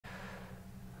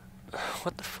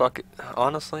What the fuck?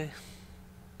 Honestly,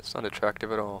 it's not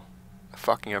attractive at all. A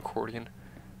fucking accordion.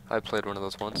 I played one of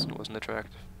those once and it wasn't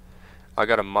attractive. I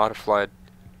got a modified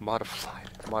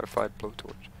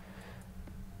blowtorch.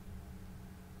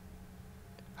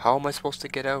 How am I supposed to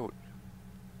get out?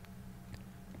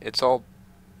 It's all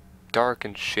dark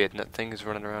and shit and that thing is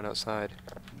running around outside.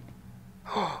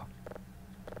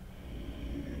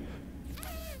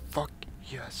 Fuck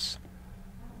yes.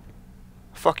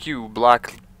 Fuck you,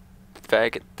 black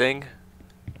faggot thing.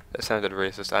 That sounded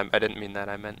racist. I didn't mean that.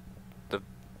 I meant the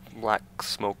black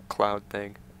smoke cloud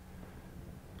thing.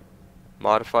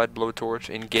 Modified blowtorch.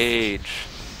 Engage.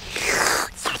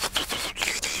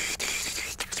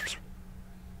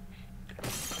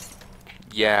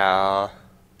 Yeah.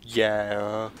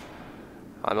 Yeah.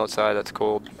 I'm outside. That's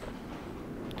cold.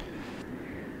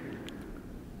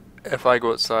 If I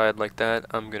go outside like that,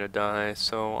 I'm gonna die.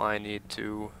 So I need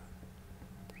to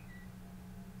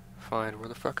find where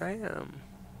the fuck I am.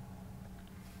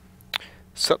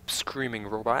 Sup, screaming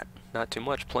robot. Not too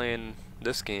much playing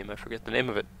this game. I forget the name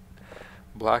of it.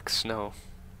 Black Snow.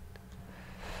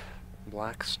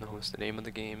 Black Snow is the name of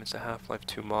the game. It's a Half-Life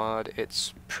 2 mod.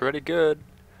 It's pretty good.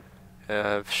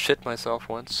 I've shit myself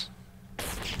once.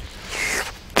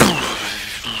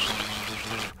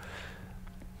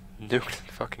 Nuked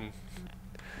fucking.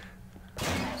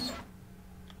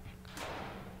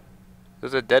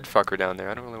 There's a dead fucker down there.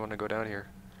 I don't really want to go down here.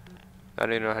 I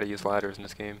don't even know how to use ladders in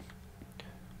this game.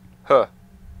 Huh.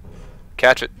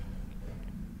 Catch it.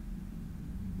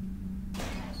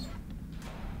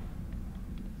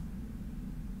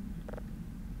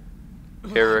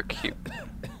 Eric,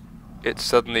 it's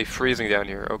suddenly freezing down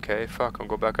here. Okay, fuck, I'll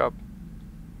go back up.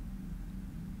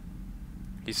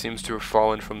 He seems to have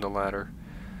fallen from the ladder.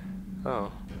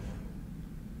 Oh.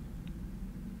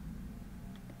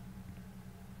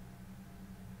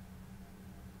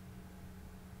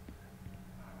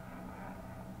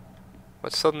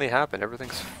 What suddenly happened?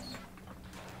 Everything's...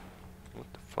 What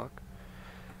the fuck?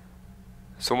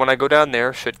 So when I go down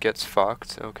there, shit gets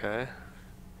fucked. Okay.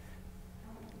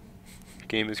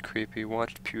 Game is creepy.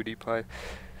 Watched PewDiePie.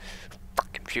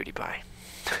 Fucking PewDiePie.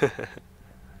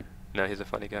 No, he's a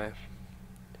funny guy.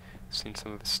 Seen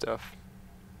some of his stuff.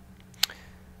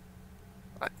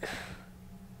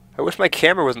 I wish my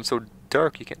camera wasn't so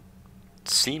dark. You can't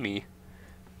see me.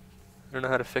 I don't know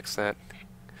how to fix that.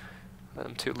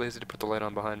 I'm too lazy to put the light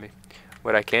on behind me.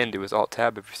 What I can do is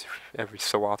Alt-Tab every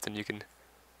so often. You can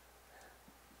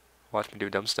watch me do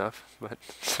dumb stuff, but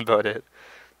that's about it.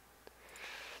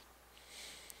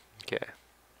 Okay.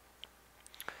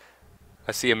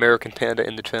 I see American Panda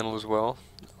in the channel as well.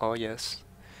 Oh yes.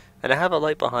 And I have a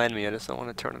light behind me, I just don't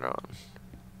want to turn it on.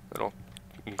 It'll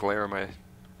glare on my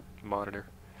monitor.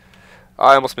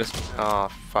 I almost missed. Oh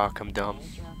fuck, I'm dumb.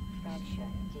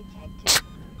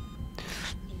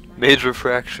 Major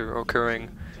fracture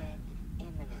occurring.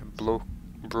 I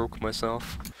broke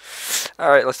myself.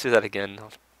 Alright, let's do that again.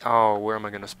 Oh, where am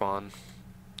I gonna spawn?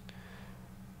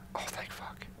 Oh, thank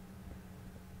fuck.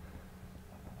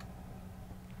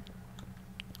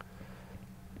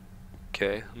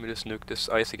 Okay, let me just nuke this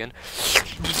ice again.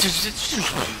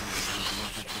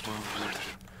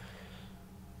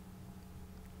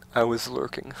 I was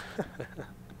lurking.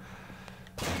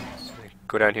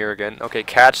 Go down here again. Okay,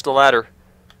 catch the ladder.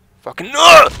 Fucking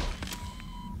no!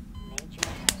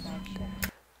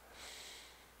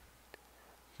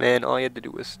 Man, all you had to do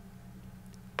was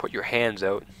put your hands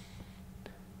out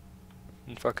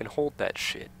and fucking hold that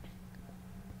shit.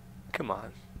 Come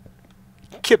on.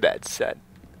 Kibad said.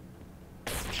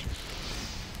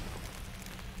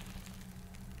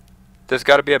 There's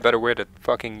gotta be a better way to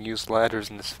fucking use ladders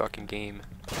in this fucking game.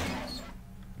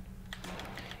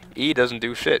 E doesn't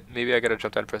do shit. Maybe I gotta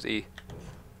jump down and press E.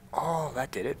 Oh,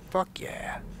 that did it. Fuck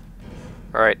yeah.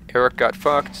 Alright, Eric got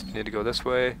fucked. Need to go this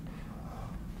way.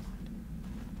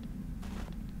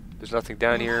 There's nothing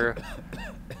down here.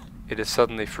 It is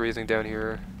suddenly freezing down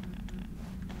here.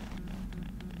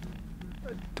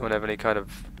 I don't have any kind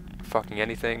of fucking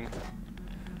anything.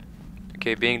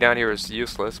 Okay, being down here is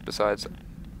useless, besides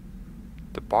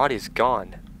the body's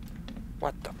gone.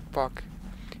 What the fuck?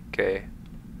 Okay.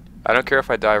 I don't care if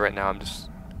I die right now, I'm just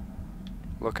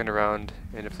looking around,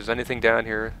 and if there's anything down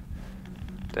here,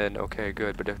 then okay,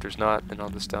 good, but if there's not, then I'll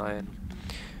just die and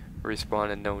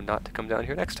respawn and know not to come down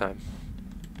here next time.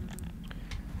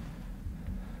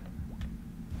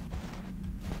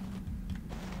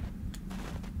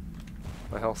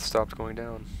 My health stopped going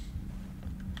down.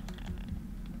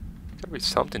 There's gotta be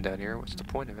something down here, what's the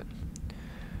point of it?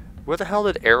 Where the hell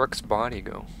did Eric's body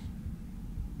go?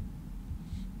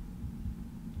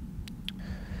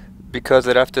 Because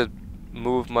I'd have to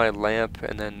move my lamp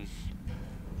and then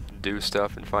do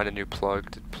stuff and find a new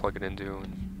plug to plug it into.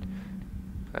 And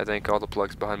I think all the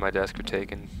plugs behind my desk are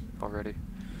taken already.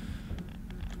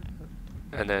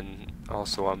 And then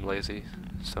also I'm lazy,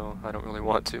 so I don't really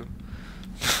want to.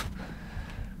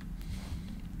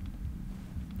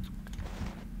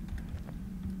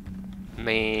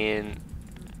 Man,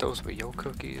 those were your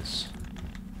cookies.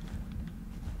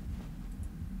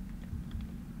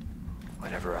 I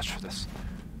never asked for this.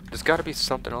 There's gotta be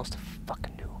something else to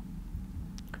fucking do.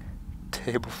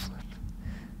 Table flip.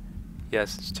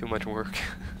 Yes, it's too much work.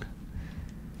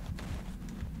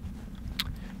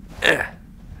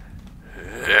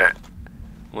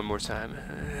 One more time.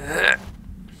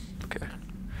 Okay.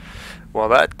 Well,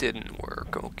 that didn't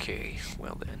work. Okay.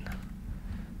 Well then.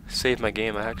 Save my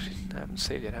game. I haven't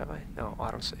saved yet, have I? No,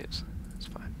 auto saves. That's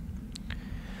fine.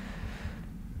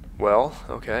 Well,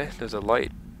 okay. There's a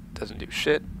light. Doesn't do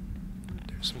shit.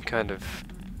 There's some kind of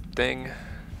thing.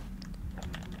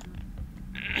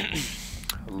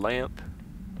 A lamp.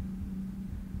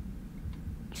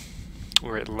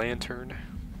 We're at lantern.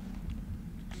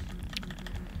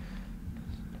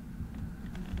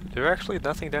 There's actually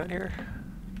nothing down here?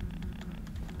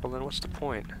 Well then what's the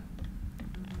point?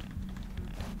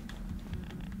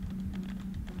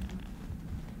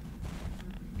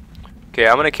 Okay,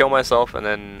 I'm gonna kill myself and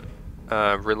then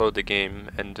reload the game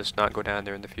and just not go down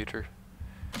there in the future.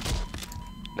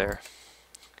 There.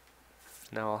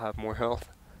 Now I'll have more health.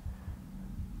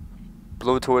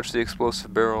 Blowtorch the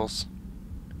explosive barrels.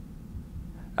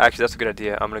 Actually, that's a good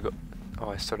idea. I'm gonna go... Oh,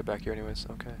 I started back here anyways.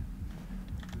 Okay.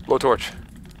 Blowtorch.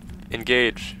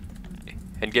 Engage.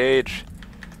 Engage.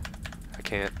 I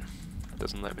can't. It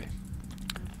doesn't let me.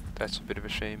 That's a bit of a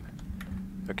shame.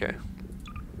 Okay.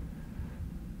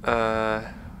 Go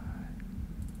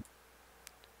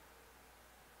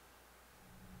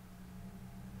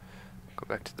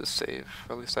back to the save.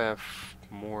 At least I have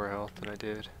more health than I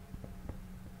did.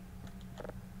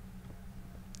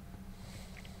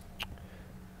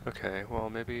 Okay,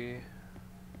 well maybe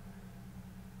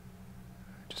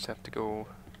I just have to go.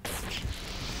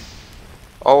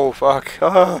 Oh fuck!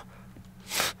 Ah!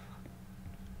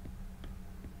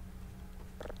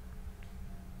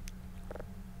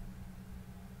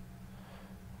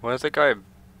 Why is that guy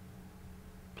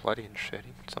bloody and shit?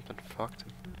 Something fucked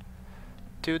him.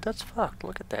 Dude, that's fucked.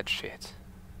 Look at that shit.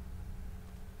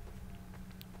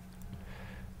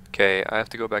 Okay, I have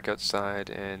to go back outside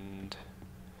and...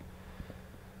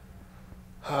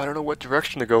 I don't know what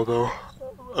direction to go though.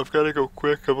 I've got to go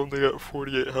quick. I've only got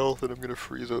 48 health and I'm gonna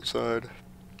freeze outside.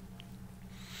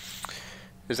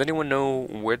 Does anyone know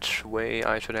which way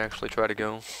I should actually try to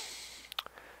go?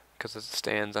 Because as it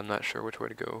stands, I'm not sure which way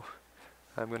to go.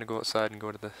 I'm gonna go outside and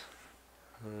go to the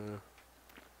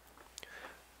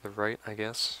right, I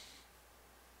guess.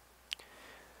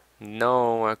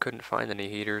 No, I couldn't find any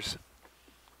heaters.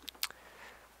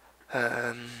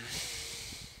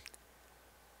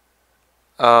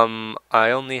 I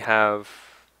only have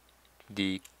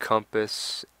the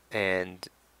compass and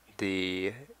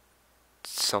the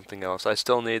something else. I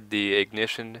still need the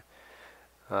ignition.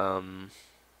 Let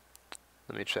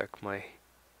me check my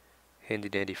handy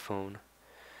dandy phone.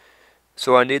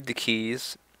 So I need the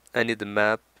keys, I need the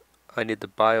map, I need the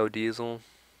biodiesel,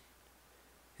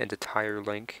 and a tire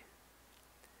link.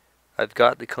 I've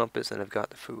got the compass and I've got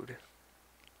the food.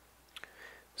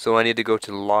 So I need to go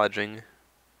to the lodging.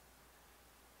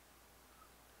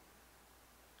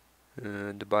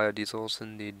 The biodiesel's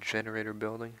in the generator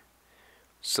building.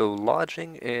 So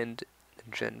lodging and the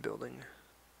gen building.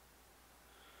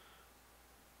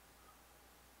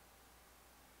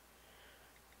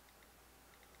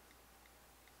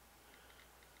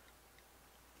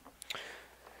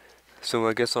 So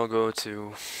I guess I'll go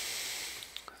to...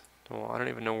 Well, I don't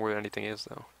even know where anything is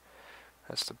though.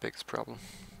 That's the biggest problem.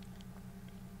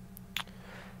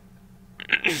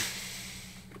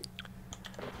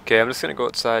 Okay, I'm just gonna go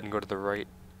outside and go to the right.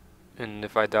 And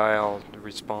if I die, I'll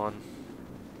respawn.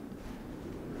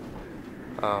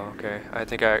 Oh, okay. I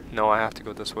think no, I have to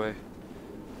go this way.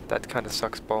 That kind of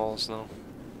sucks balls though.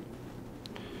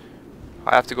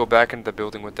 I have to go back into the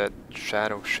building with that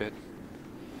shadow shit.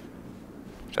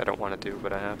 Which I don't want to do,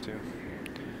 but I have to.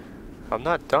 I'm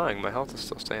not dying, my health is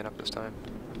still staying up this time.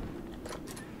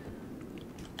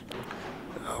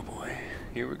 Oh boy,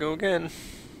 here we go again.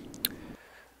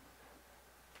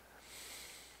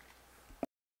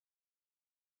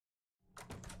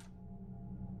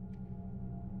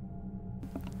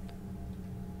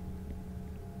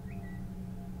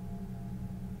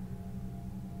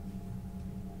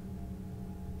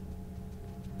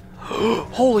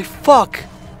 Holy fuck!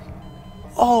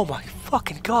 Oh my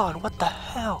fucking god, what the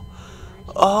hell?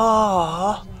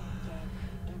 Oh.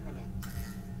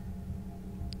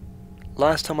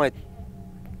 Last time I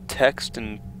text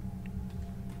and...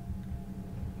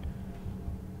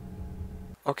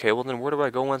 Okay, well then where do I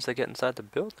go once I get inside the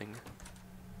building?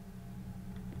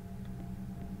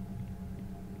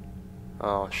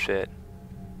 Oh shit.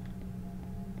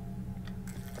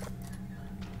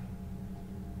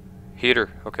 Heater,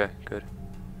 okay, good.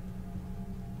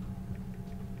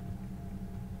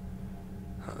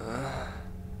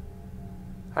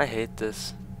 I hate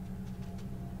this.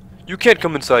 You can't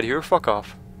come inside here, fuck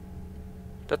off.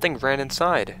 That thing ran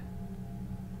inside.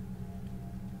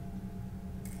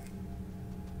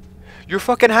 You're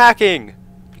fucking hacking!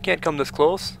 You can't come this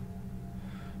close.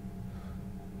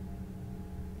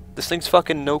 This thing's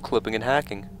fucking no-clipping and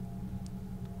hacking.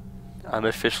 I'm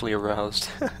officially aroused.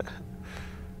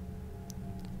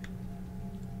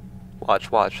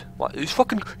 Watch, watch, watch. He's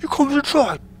fucking... You come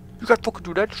inside! You gotta fucking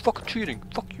do that, it's fucking cheating.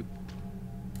 Fuck you.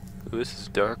 Ooh, this is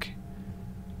dark.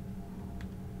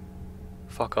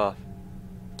 Fuck off.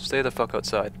 Stay the fuck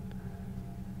outside.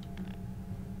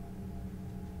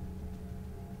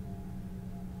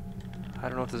 I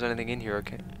don't know if there's anything in here. I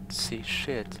can't see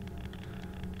shit.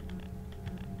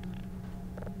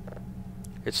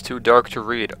 It's too dark to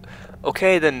read.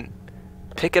 Okay, then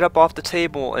pick it up off the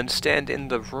table and stand in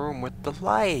the room with the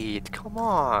light. Come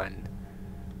on.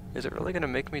 Is it really gonna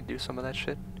make me do some of that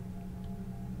shit?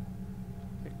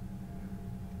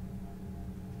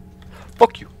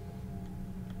 Fuck you.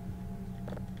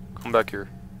 Come back here.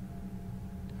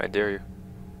 I dare you.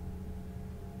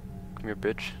 Come here,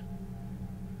 bitch.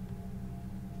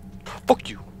 Fuck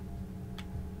you!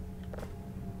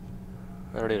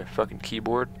 I don't need a fucking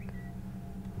keyboard.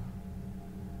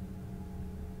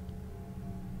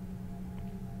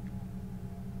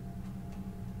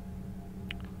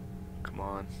 Come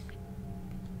on.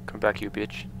 Come back, you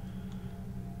bitch.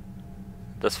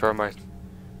 Thus far my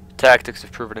tactics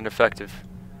have proven ineffective.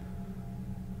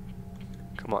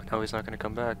 Come on, now he's not gonna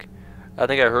come back. I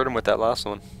think I heard him with that last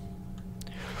one.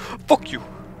 Fuck you!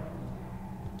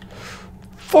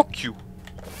 Fuck you!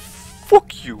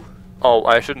 Fuck you! Oh,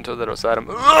 I shouldn't have that outside him.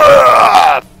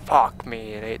 Ugh! Fuck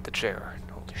me, it ate the chair.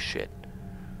 Holy shit.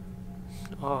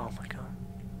 Oh my god.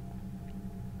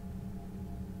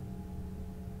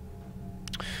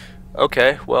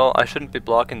 Okay, well, I shouldn't be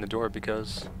blocking the door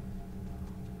because...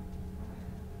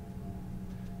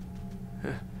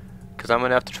 Because I'm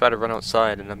gonna have to try to run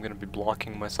outside and I'm gonna be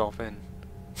blocking myself in.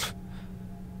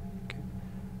 Okay.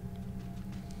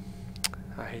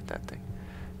 I hate that thing.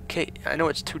 Okay, I know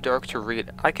it's too dark to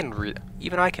read. I can read.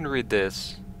 Even I can read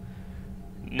this.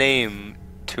 Name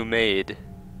to maid.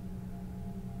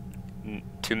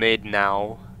 To maid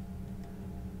now.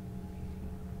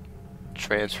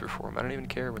 Transfer form. I don't even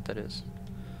care what that is.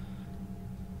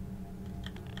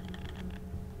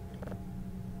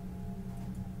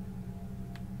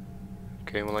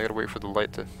 Okay, well I gotta wait for the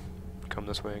light to come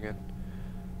this way again.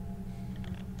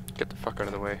 Get the fuck out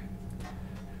of the way.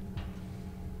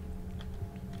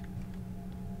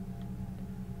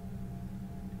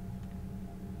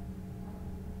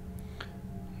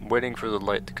 I'm waiting for the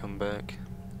light to come back.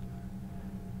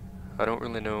 I don't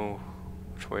really know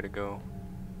which way to go.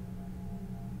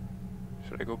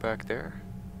 Should I go back there?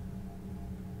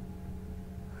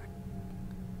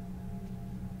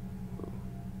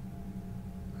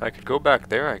 I could go back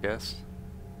there, I guess.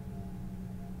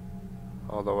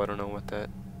 Although I don't know what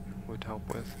that would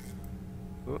help with.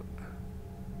 Ooh.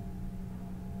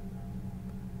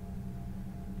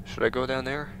 Should I go down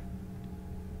there?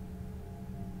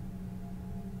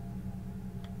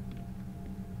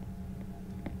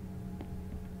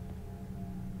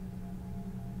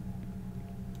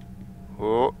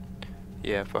 Oh,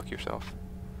 yeah, fuck yourself.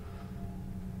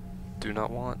 Do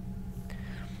not want.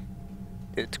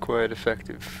 It's quite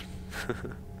effective.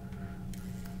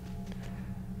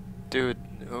 Dude,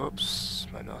 oops,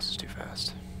 my mouse is too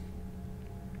fast.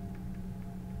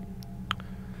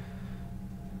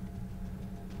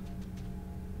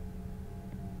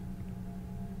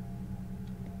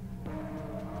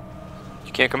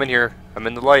 You can't come in here. I'm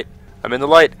in the light. I'm in the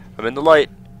light. I'm in the light.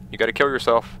 You gotta kill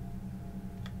yourself.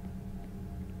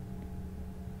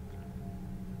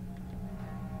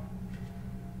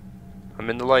 I'm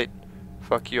in the light.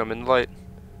 Fuck you, I'm in the light.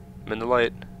 I'm in the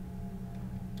light.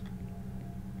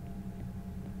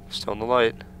 Still in the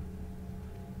light.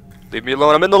 Leave me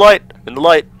alone, I'm in the light! I'm in the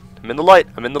light! I'm in the light!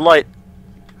 I'm in the light!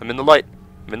 I'm in the light!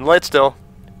 I'm in the light still.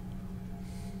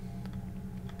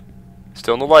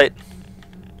 Still in the light.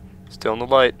 Still in the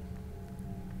light.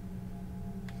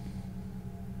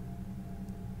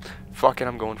 Fuck it,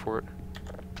 I'm going for it.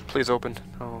 Please open.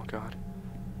 Oh god.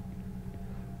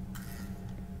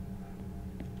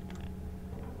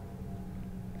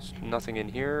 There's nothing in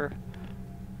here.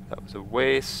 That was a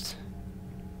waste.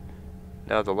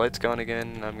 Now the light's gone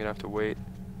again. I'm gonna have to wait.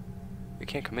 It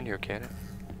can't come in here, can it?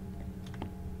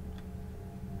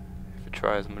 If it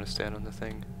tries, I'm gonna stand on the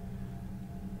thing.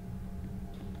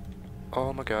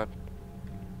 Oh my god.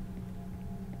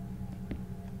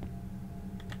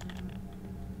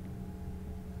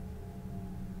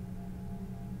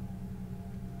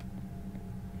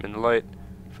 I'm in the light.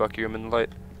 Fuck you, I'm in the light.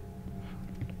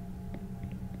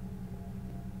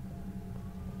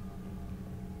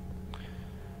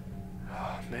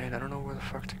 Oh man, I don't know where the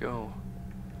fuck to go.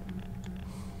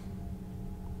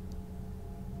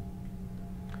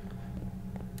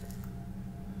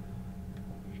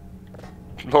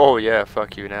 Oh yeah,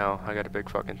 fuck you now. I got a big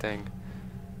fucking thing.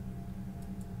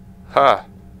 Ha!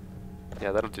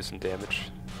 Yeah, that'll do some damage.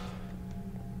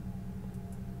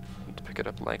 Need to pick it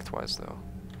up lengthwise though.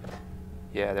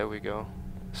 Yeah, there we go.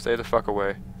 Stay the fuck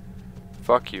away.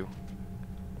 Fuck you.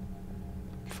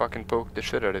 Fucking poke the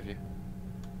shit out of you.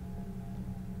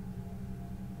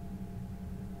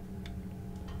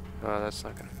 Oh, that's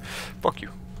not gonna... Fuck you.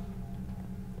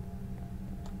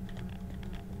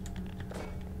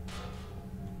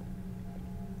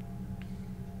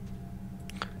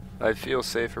 I feel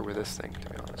safer with this thing, to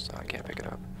be honest. I can't pick it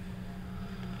up.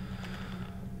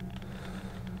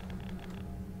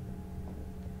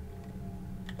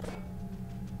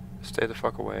 Stay the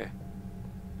fuck away.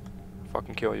 I'll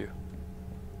fucking kill you.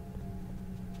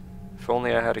 If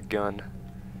only I had a gun.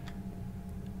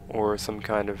 Or some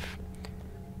kind of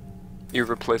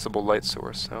irreplaceable light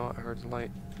source. Oh, I heard the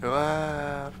light.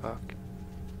 Ah, fuck.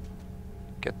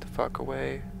 Get the fuck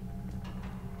away.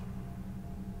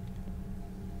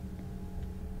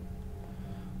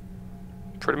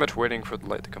 Pretty much waiting for the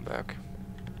light to come back.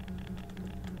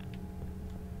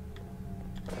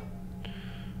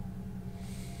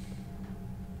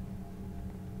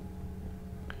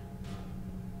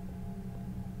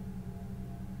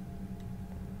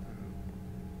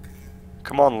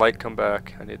 Come on, light, come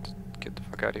back. I need to get the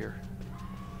fuck out of here.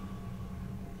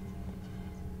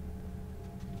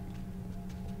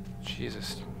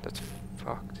 Jesus, that's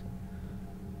fucked.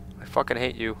 I fucking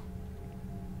hate you.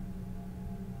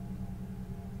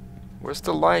 Where's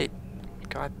the light?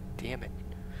 God damn it.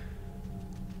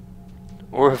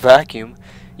 Or a vacuum.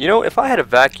 You know, if I had a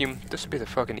vacuum, this would be the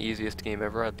fucking easiest game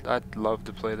ever. I'd love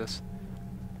to play this.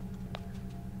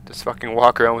 Just fucking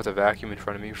walk around with a vacuum in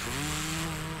front of me.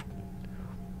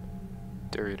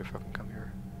 Dare you to fucking come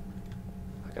here.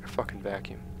 I got a fucking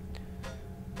vacuum.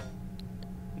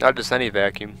 Not just any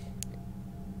vacuum.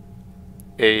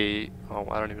 Oh,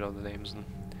 I don't even know the names.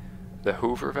 The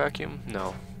Hoover vacuum?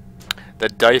 No. The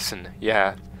Dyson,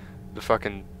 yeah. The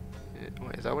fucking...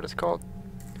 Wait, is that what it's called?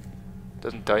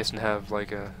 Doesn't Dyson have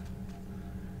like a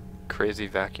crazy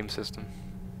vacuum system?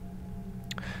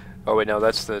 Oh wait, no,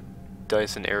 that's the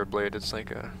Dyson Airblade. It's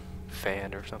like a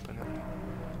fan or something.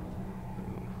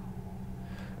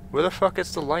 Where the fuck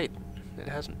is the light? It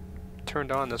hasn't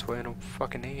turned on this way in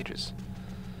fucking ages.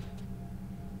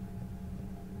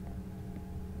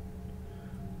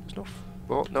 There's no...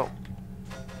 Well, no.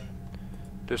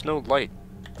 There's no light.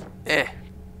 Eh.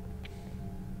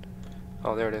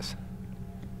 Oh, there it is.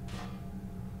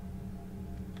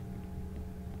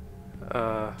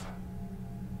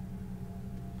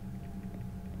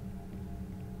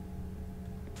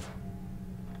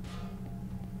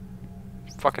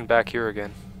 Fucking back here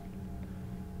again.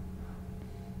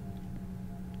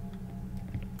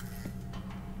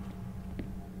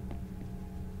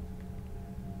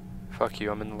 Fuck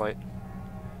you, I'm in the light.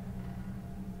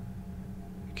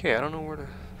 Okay, I don't know where the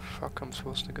fuck I'm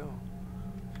supposed to go.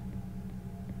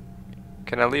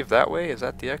 Can I leave that way? Is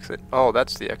that the exit? Oh,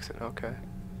 that's the exit, okay.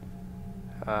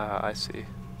 I see.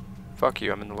 Fuck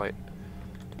you, I'm in the light.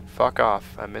 Fuck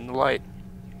off, I'm in the light.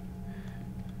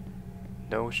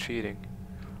 No cheating.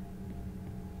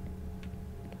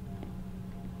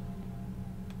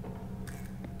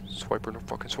 Swiper, no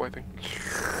fucking swiping.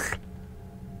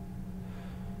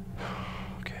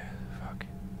 Okay, fuck.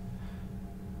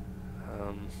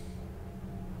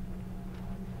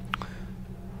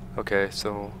 Okay,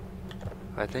 so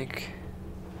I think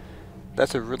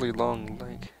that's a really long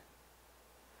link.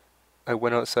 I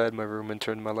went outside my room and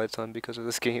turned my lights on because of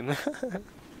this game.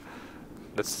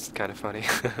 That's kind of funny.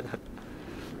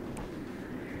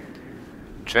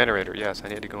 Generator, yes, I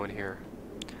need to go in here.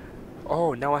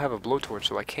 Oh, now I have a blowtorch,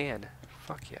 so I can.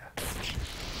 Fuck yeah.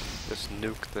 Just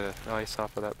nuke the ice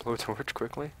off of that blowtorch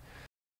quickly.